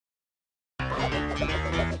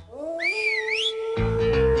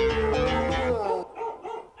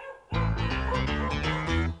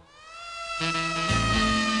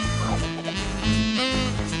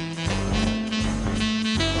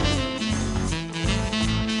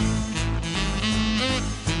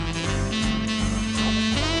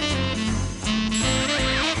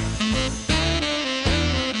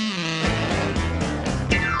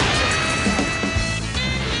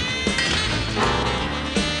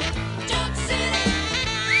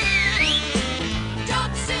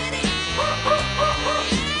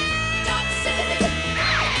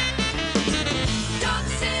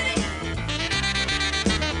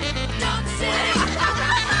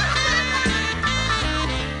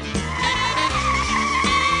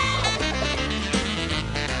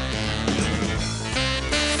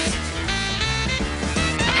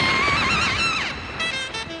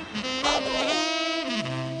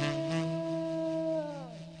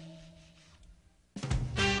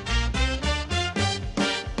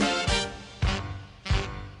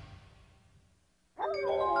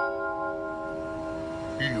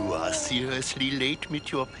seriously late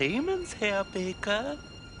with your payments, Herr Baker?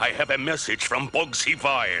 I have a message from Bugsy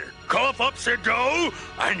Vile. Cough up the dough,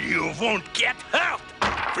 and you won't get hurt.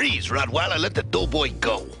 Freeze, Rottweiler. Let the doughboy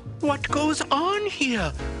go. What goes on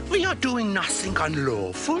here? We are doing nothing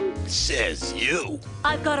unlawful. Says you.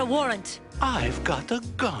 I've got a warrant. I've got a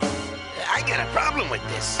gun. I got a problem with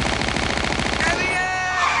this.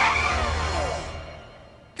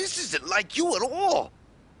 This isn't like you at all.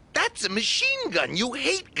 That's a machine gun. You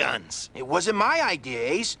hate guns. It wasn't my idea,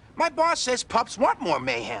 Ace. My boss says pups want more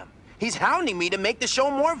mayhem. He's hounding me to make the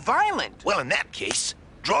show more violent. Well, in that case,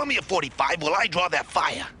 draw me a 45 while I draw that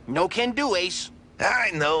fire. No can do, Ace.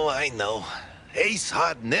 I know. Ace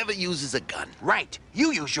Hart never uses a gun. Right.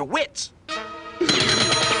 You use your wits.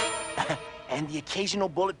 And the occasional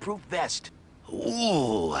bulletproof vest.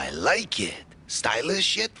 Ooh, I like it.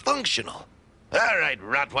 Stylish yet functional. All right,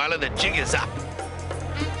 Rottweiler, the jig is up.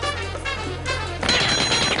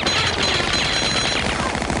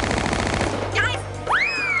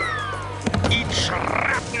 Eat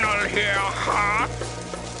shrapnel here, Hart.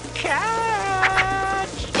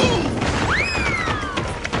 Catch!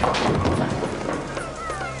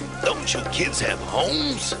 Don't you kids have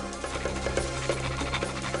homes?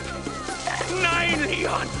 Nein,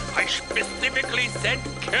 Leon. I specifically said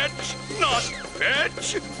catch, not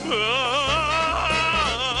fetch.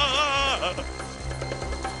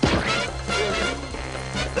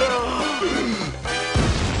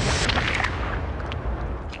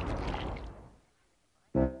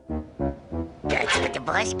 That's what the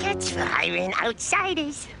boss gets for hiring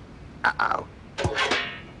outsiders. Uh-oh.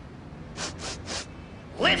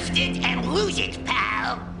 Lift it and lose it,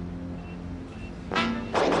 pal.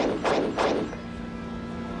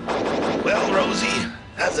 Well, Rosie,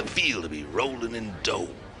 how's it feel to be rolling in dough?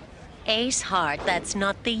 Ace Hart, that's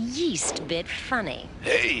not the yeast bit funny.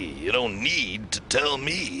 Hey, you don't need to tell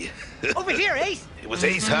me. Over here, Ace. It was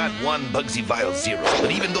Ace Hart 1, Bugsy Vile 0.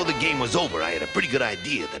 But even though the game was over, I had a pretty good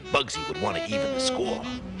idea that Bugsy would want to even the score.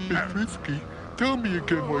 Hey, Frisky, tell me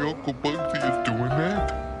again why Uncle Bugsy is doing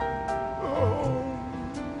that.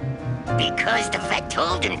 Because the vet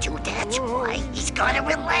told him to, that's why. He's gotta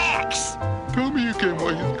relax. Tell me again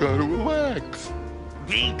why he's gotta relax.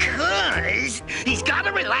 Because he's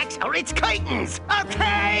gotta relax or it's curtains,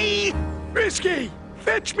 okay? Frisky,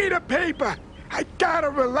 fetch me the paper. I gotta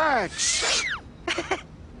relax.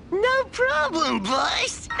 No problem,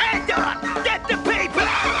 boss. Mad Dog, get the paper!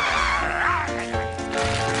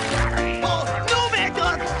 Oh, no, Mad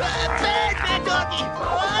Dog! Bad Mad Doggy!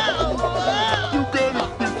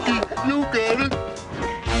 You got it.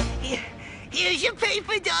 Here's your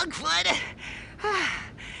paper, Dog Flutter.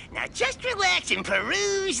 Now just relax and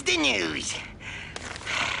peruse the news.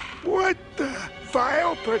 What the?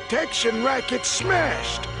 File protection racket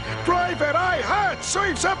smashed. Private Eye Hart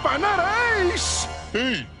serves up another ace.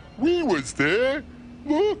 Hey, we was there.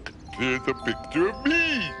 Look, there's a picture of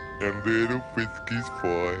me and little Frisky's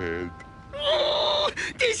forehead. Oh,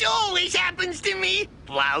 this always happens to me.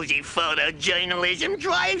 Lousy photojournalism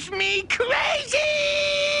drives me crazy.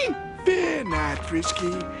 Fear not,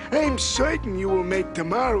 Frisky. I'm certain you will make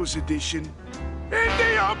tomorrow's edition. In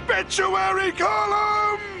the obituary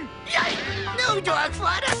column! No, Dog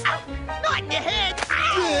Flutter. Not in the head.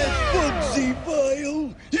 Bugsy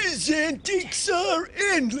Vile. His antics are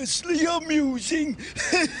endlessly amusing.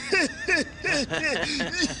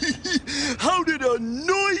 How did a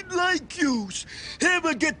nerd like you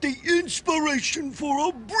ever get the inspiration for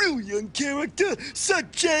a brilliant character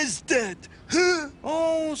such as that? Huh?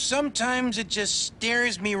 Oh, sometimes it just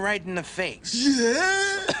stares me right in the face.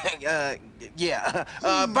 Yeah? Yeah.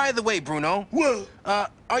 By the way, Bruno. Well?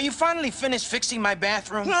 Are you finally finished fixing my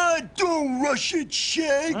bathroom? Don't rush it,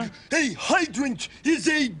 Shag. Huh? A hydrant is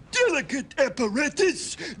a delicate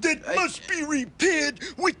apparatus that must be repaired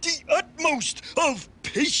with the utmost of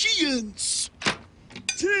patience.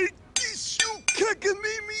 Take this, you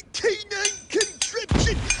cockamamie canine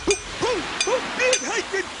contraption. Oh, bad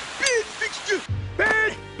hydrant, bad fixture.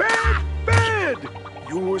 Bad!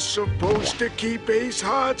 You were supposed to keep Ace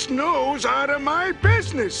Hart's nose out of my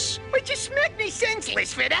business. But you smacked me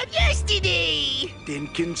senseless for that yesterday. Then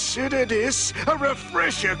consider this a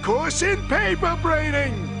refresher course in paper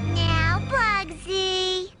braiding. Now,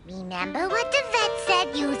 Bugsy, remember what the vet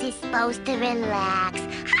said you was supposed to relax.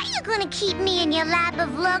 How you gonna keep me in your lap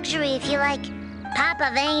of luxury if you, like, pop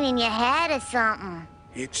a vein in your head or something?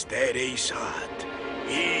 It's that Ace Hart.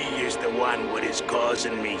 He is the one what is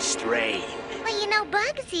causing me strain. Well, you know,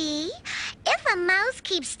 Bugsy, if a mouse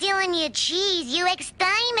keeps stealing your cheese, you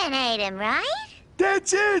exterminate him, right?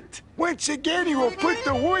 That's it. Once again, he will put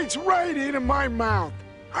the words right into my mouth.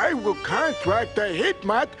 I will contract a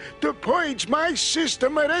hitmat to purge my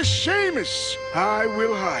system of the shamus. I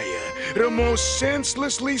will hire the most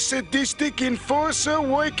senselessly sadistic enforcer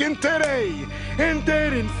working today. And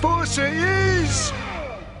that enforcer is...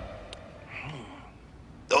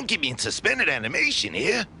 Don't keep me in suspended animation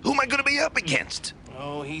here. Who am I gonna be up against?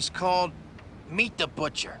 Oh, he's called Meet the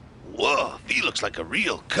Butcher. Whoa, he looks like a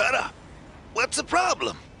real cut-up. What's the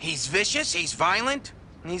problem? He's vicious, he's violent,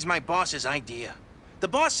 and he's my boss's idea. The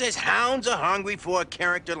boss says hounds are hungry for a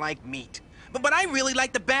character like Meat. But I really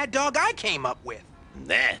like the bad dog I came up with.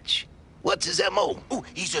 Natch. What's his M.O.? Ooh,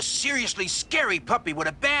 he's a seriously scary puppy with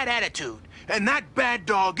a bad attitude. And that bad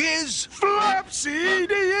dog is... Flopsy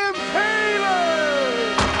the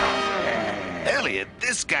Impaler! Elliot,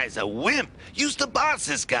 this guy's a wimp. Used to boss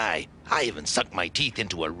this guy. I haven't sunk my teeth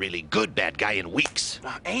into a really good bad guy in weeks.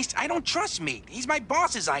 Ace, I don't trust Meat. He's my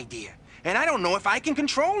boss's idea. And I don't know if I can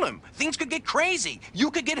control him. Things could get crazy.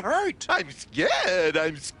 You could get hurt. I'm scared.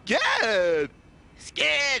 I'm scared.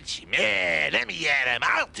 Scared? Man, let me at him.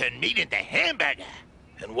 I'll turn Meat into hamburger.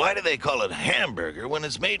 And why do they call it hamburger when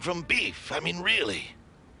it's made from beef? I mean, really.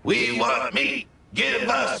 We want meat. Give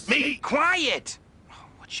us meat. Quiet. Oh,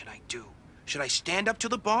 what should I do? Should I stand up to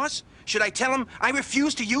the boss? Should I tell him I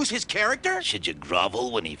refuse to use his character? Should you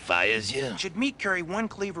grovel when he fires you? Should Meat carry one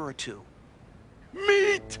cleaver or two?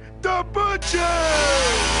 Meet the Butcher!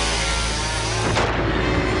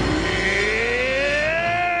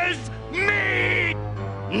 Here's meat!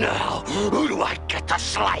 Now, who do I get to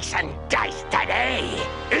slice and dice today?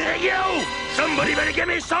 Is it you? Somebody better give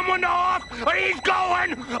me someone to off, or he's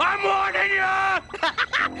going! I'm warning you!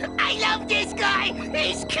 I love this guy.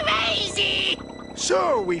 He's crazy.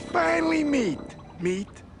 So we finally meet. Meet.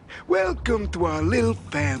 Welcome to our little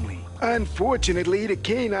family. Unfortunately, the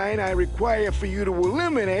canine I require for you to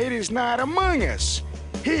eliminate is not among us.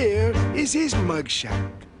 Here is his mugshot.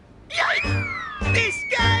 Yikes! This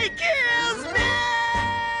guy kills me!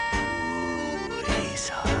 Ooh, he's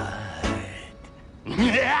hard.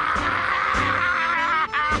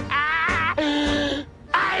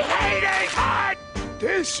 I hate his heart!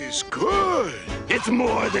 This is good. It's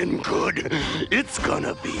more than good. It's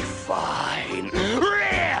gonna be fine.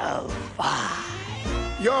 Real fine.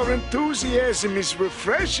 Your enthusiasm is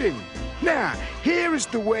refreshing. Now, here is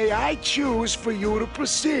the way I choose for you to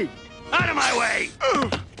proceed. Out of my way!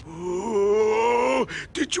 Oh,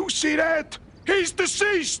 did you see that? He's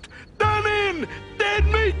deceased! Done in! Dead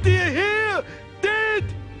meat, do you hear? Dead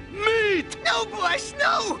meat! No, boss,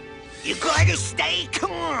 no! You gotta stay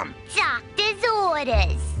calm. Doctor's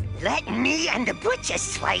orders. Let me and the butcher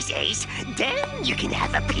slice, Ace. Then you can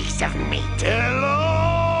have a piece of meat.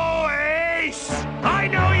 Hello, Ace! I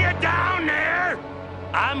know you're down there!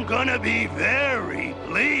 I'm gonna be very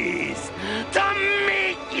pleased to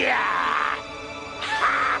meet ya!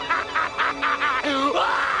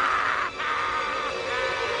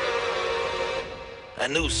 I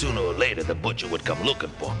knew sooner or later the butcher would come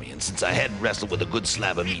looking for me, and since I hadn't wrestled with a good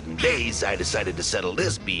slab of meat in days, I decided to settle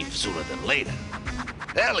this beef sooner than later.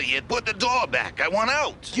 Elliot, put the door back. I want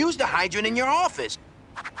out. Use the hydrant in your office.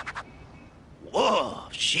 Whoa,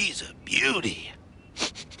 she's a beauty.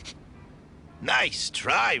 Nice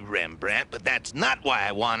try, Rembrandt, but that's not why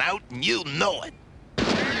I want out, and you know it.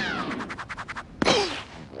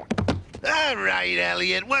 All right,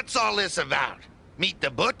 Elliot, what's all this about? Meet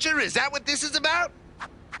the butcher? Is that what this is about?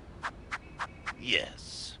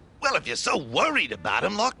 Yes. Well, if you're so worried about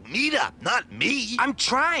him, lock Meat up, not me. I'm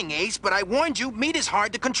trying, Ace, but I warned you, Meat is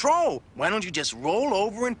hard to control. Why don't you just roll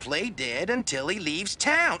over and play dead until he leaves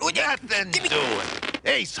town? Nothing doing.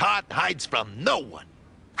 Ace Hart hides from no one.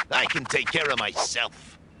 I can take care of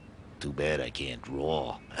myself. Too bad I can't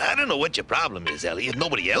draw. I don't know what your problem is, Elliot.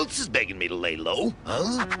 Nobody else is begging me to lay low,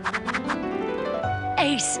 huh?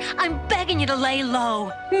 Ace, I'm begging you to lay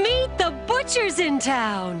low. Meet the butcher's in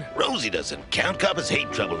town. Rosie doesn't count. Coppers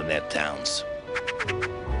hate trouble in their towns.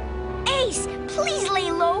 Ace, please lay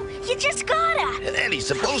low. You just gotta. And Eddie's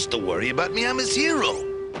supposed to worry about me. I'm his hero.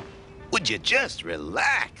 Would you just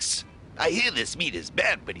relax? I hear this meat is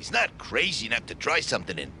bad, but he's not crazy enough to try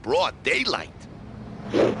something in broad daylight.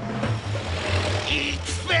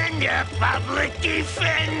 Defender, public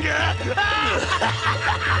defender!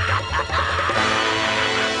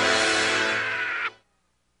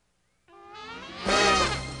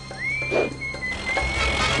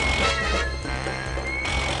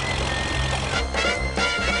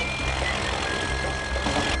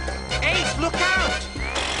 Ace, look out!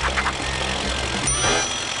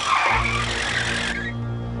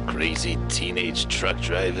 Crazy teenage truck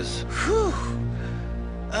drivers. Whew.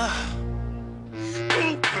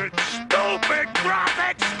 Stupid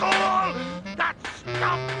graphic school! That's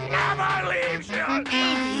never leaves you! Ain't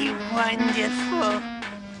he wonderful?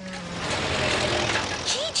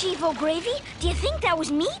 Gee, Chief O'Gravy, do you think that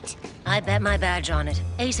was meat? I bet my badge on it.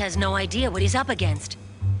 Ace has no idea what he's up against.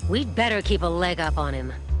 We'd better keep a leg up on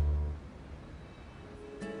him.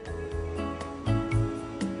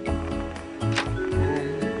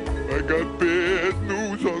 I got bad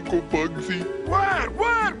news, Uncle Bugsy. What?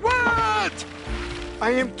 I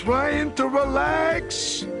am trying to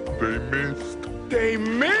relax. They missed. They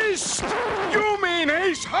missed? You mean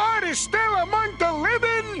Ace Hart is still among the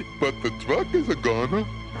living? But the truck is a goner.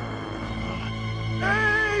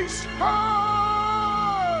 Ace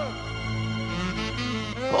Hart!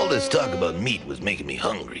 All this talk about meat was making me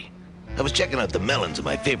hungry. I was checking out the melons at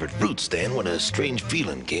my favorite fruit stand when a strange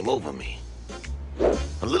feeling came over me.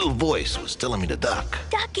 A little voice was telling me to duck.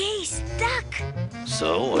 Duck, Ace, duck.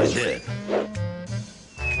 So I did.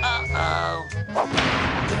 Uh-oh.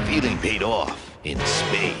 The feeling paid off in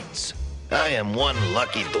spades. I am one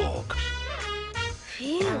lucky dog.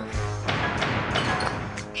 Phew.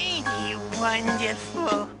 Ain't he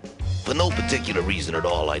wonderful? For no particular reason at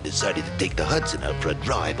all, I decided to take the Hudson out for a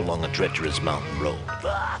drive along a treacherous mountain road.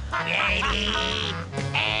 Ready,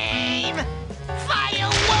 aim, fire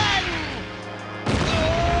one!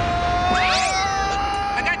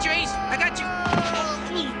 I got you, Ace! I got you!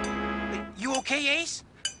 You okay, Ace?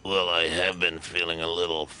 Well, I have been feeling a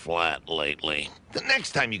little flat lately. The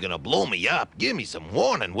next time you're gonna blow me up, give me some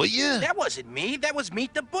warning, will you? That wasn't me. That was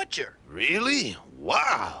Meat the Butcher. Really?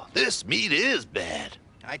 Wow, this meat is bad.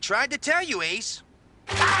 I tried to tell you, Ace.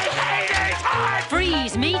 I hate it hard!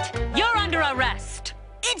 Freeze, meat! You're under arrest!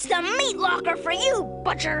 It's the meat locker for you,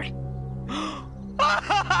 Butcher.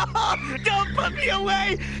 Don't put me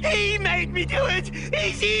away! He made me do it!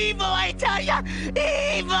 He's evil, I tell ya!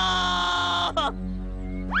 Evil!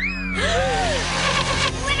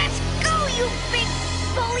 Let us go, you big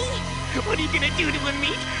bully! What are you gonna do to him,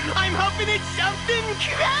 Meat? I'm hoping it's something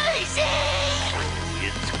crazy!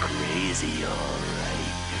 It's crazy, all right.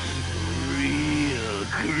 Real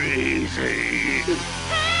crazy.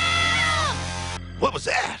 Help! What was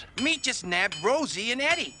that? Meat just nabbed Rosie and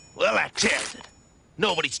Eddie. Well, that tells it.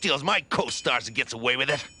 Nobody steals my co-stars and gets away with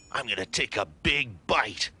it. I'm gonna take a big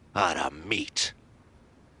bite out of meat.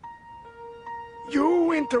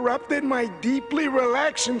 You interrupted my deeply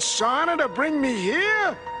relaxing sauna to bring me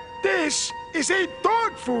here? This is a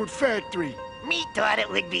dog food factory. Meat thought it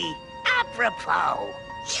would be apropos.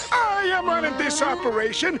 I am running this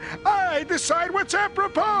operation. I decide what's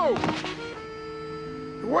apropos.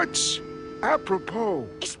 What's apropos?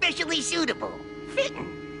 Especially suitable. Fitting.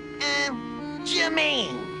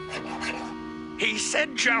 Jermaine. He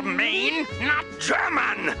said Germain, not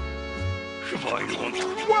German.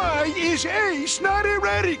 Why is Ace not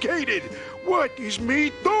eradicated? What is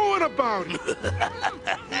me doing about it?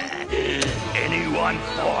 Anyone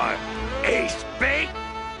for Ace Bait?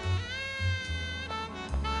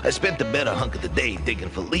 I spent the better hunk of the day digging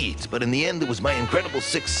for leads, but in the end it was my incredible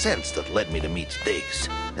sixth sense that led me to Meat's digs.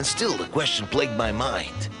 And still the question plagued my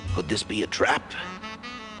mind. Could this be a trap?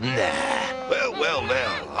 Nah. Well,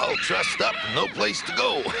 all trussed up and no place to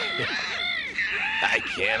go. I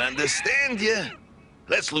can't understand you.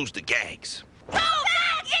 Let's lose the gags. Go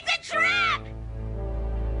back! It's a trap!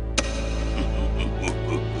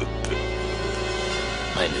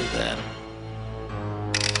 I knew that.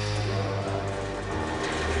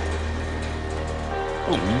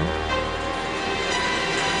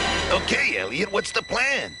 Okay, Elliot, what's the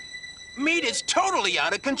plan? Meat is totally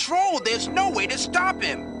out of control. There's no way to stop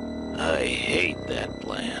him. I hate that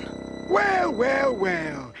plan. Well.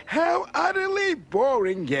 How utterly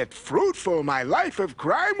boring yet fruitful my life of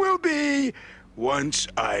crime will be once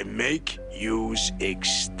I make yous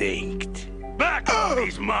extinct. Back off,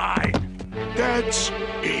 he's mine. That's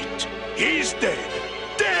it. He's dead.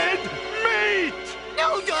 Dead meat!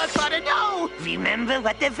 No, Dogfather, no! Remember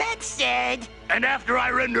what the vet said. And after I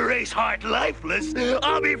render Ace Hart lifeless,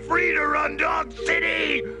 I'll be free to run Dog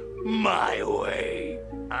City my way.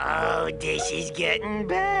 Oh, this is getting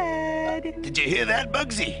bad. Did you hear that,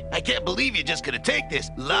 Bugsy? I can't believe you're just gonna take this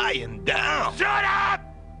lying down. Shut up!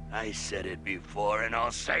 I said it before and I'll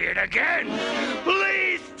say it again.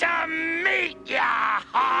 Pleased to meet ya,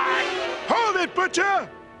 Hart! Hold it, Butcher!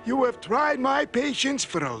 You have tried my patience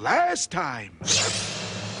for the last time.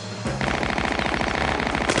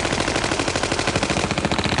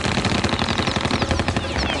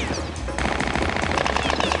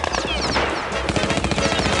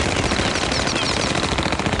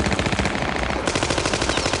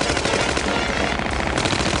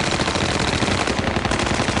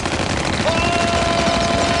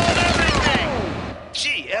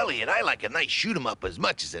 Elliot, I I like a nice shoot-'em-up as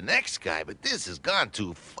much as the next guy, but this has gone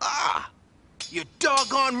too far. You're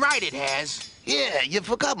doggone right it has. Yeah, you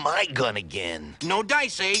forgot my gun again. No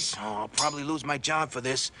dice, Ace. Oh, I'll probably lose my job for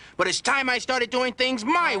this. But it's time I started doing things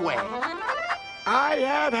my way. I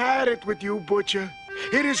have had it with you, Butcher.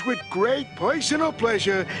 It is with great personal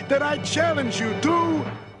pleasure that I challenge you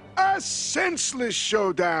to a senseless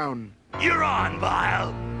showdown. You're on,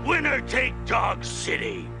 Vile. Winner take Dog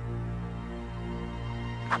City.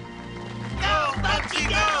 Go, Bugsy,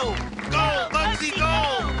 go! Go, Bugsy, go!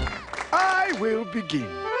 I will begin.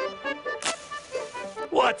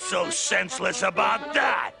 What's so senseless about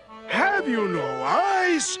that? Have you no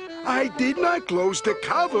eyes? I did not close the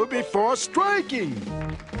cover before striking.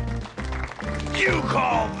 You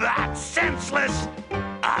call that senseless?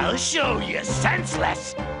 I'll show you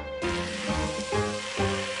senseless.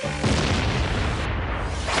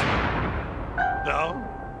 No,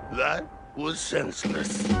 that was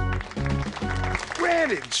senseless.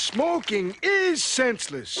 Granted, smoking is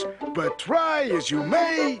senseless, but try as you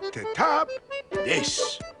may to top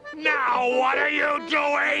this. Now what are you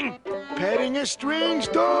doing? Petting a strange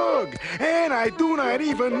dog, and I do not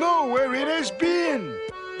even know where it has been.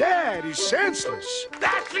 That is senseless.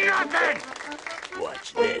 That's nothing!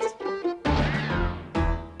 Watch this.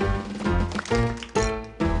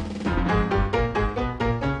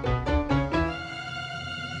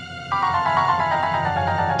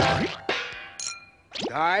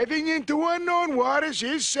 Diving into unknown waters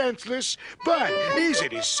is senseless, but is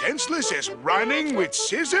it as senseless as running with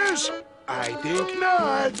scissors? I think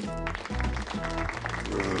not.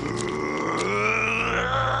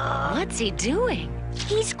 What's he doing?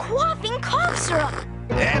 He's quaffing cough syrup.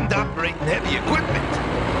 And operating heavy equipment.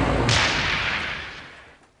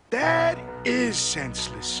 That is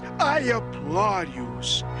senseless. I applaud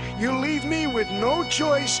yous. You leave me with no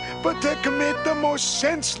choice but to commit the most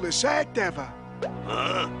senseless act ever.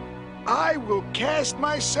 I will cast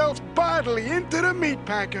myself bodily into the meat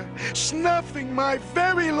packer, snuffing my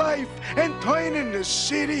very life and turning the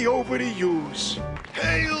city over to yous.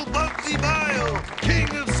 Hail Bugsy Vile, king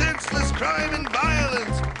of senseless crime and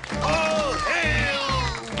violence! All hail!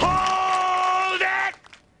 Hold it!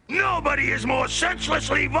 Nobody is more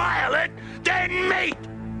senselessly violent than me!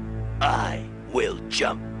 I will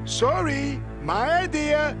jump. Sorry, my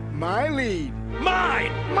idea, my lead.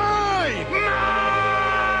 Mine! Mine! Mine!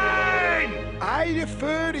 I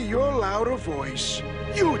defer to your louder voice.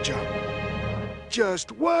 You jump.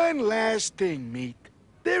 Just one last thing, Meat.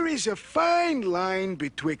 There is a fine line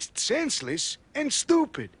betwixt senseless and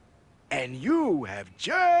stupid, and you have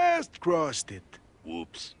just crossed it.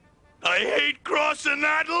 Whoops. I hate crossing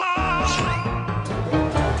that line!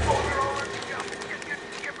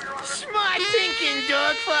 Smart thinking,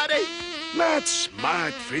 dog fodder. Not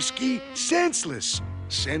smart, Frisky. Senseless.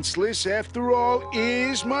 Senseless, after all,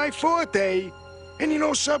 is my forte. And you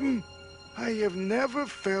know something? I have never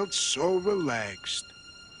felt so relaxed.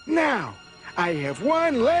 Now, I have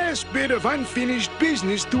one last bit of unfinished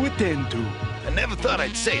business to attend to. I never thought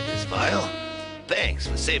I'd say this, Vile. Thanks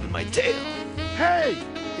for saving my tail. Hey,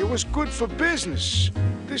 it was good for business.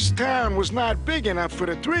 This town was not big enough for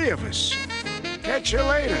the three of us. Catch you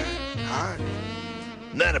later, huh?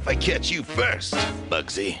 Not if I catch you first,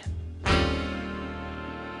 Bugsy.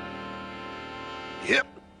 Yep,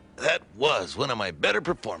 that was one of my better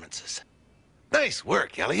performances. Nice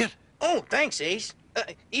work, Elliot. Oh, thanks, Ace.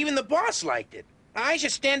 Even the boss liked it. I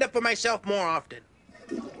should stand up for myself more often.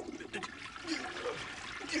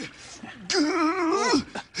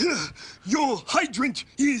 Your hydrant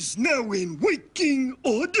is now in working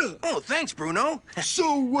order. Oh, thanks, Bruno.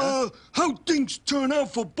 So, how things turn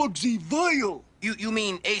out for Bugsy Vile? You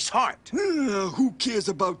mean Ace Hart? Who cares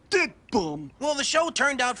about that bum? Well, the show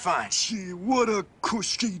turned out fine. Gee, what a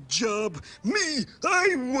cushy job. Me,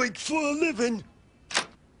 I work for a living.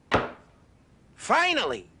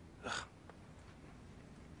 Finally.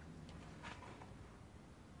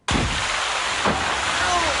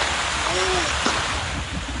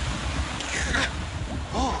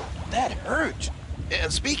 Oh, that hurt.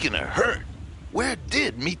 And speaking of hurt, where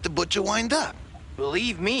did Meet the Butcher wind up?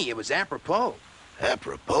 Believe me, it was apropos.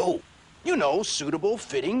 Apropos? You know, suitable,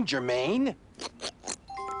 fitting, germane.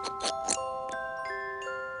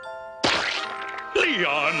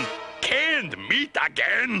 Leon, canned meat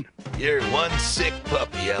again? You're one sick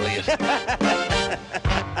puppy, Elliot.